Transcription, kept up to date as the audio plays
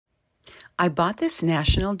I bought this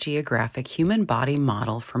National Geographic human body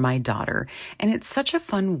model for my daughter, and it's such a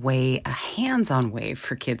fun way, a hands-on way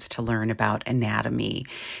for kids to learn about anatomy.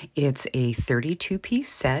 It's a 32-piece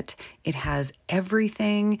set. It has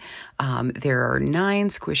everything. There are 9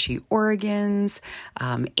 squishy organs,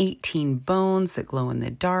 18 bones that glow in the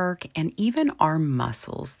dark, and even arm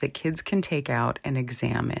muscles that kids can take out and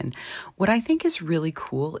examine. What I think is really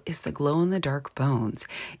cool is the glow-in-the-dark bones.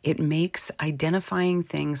 It makes identifying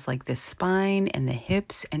things like the spine and the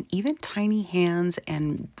hips and even tiny hands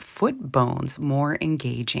and foot bones more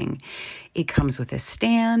engaging. It comes with a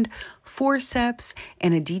stand, forceps,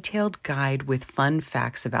 and a detailed guide with fun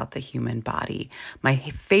facts about the human body. My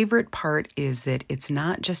favorite part is that it's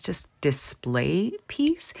not just a display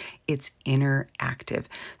piece, it's interactive.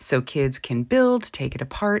 So kids can build, take it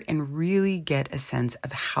apart, and really get a sense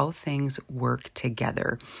of how things work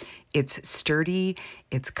together. It's sturdy,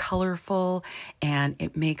 it's colorful, and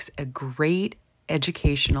it makes a great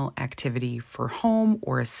educational activity for home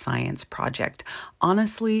or a science project.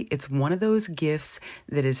 Honestly, it's one of those gifts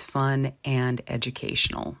that is fun and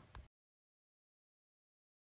educational.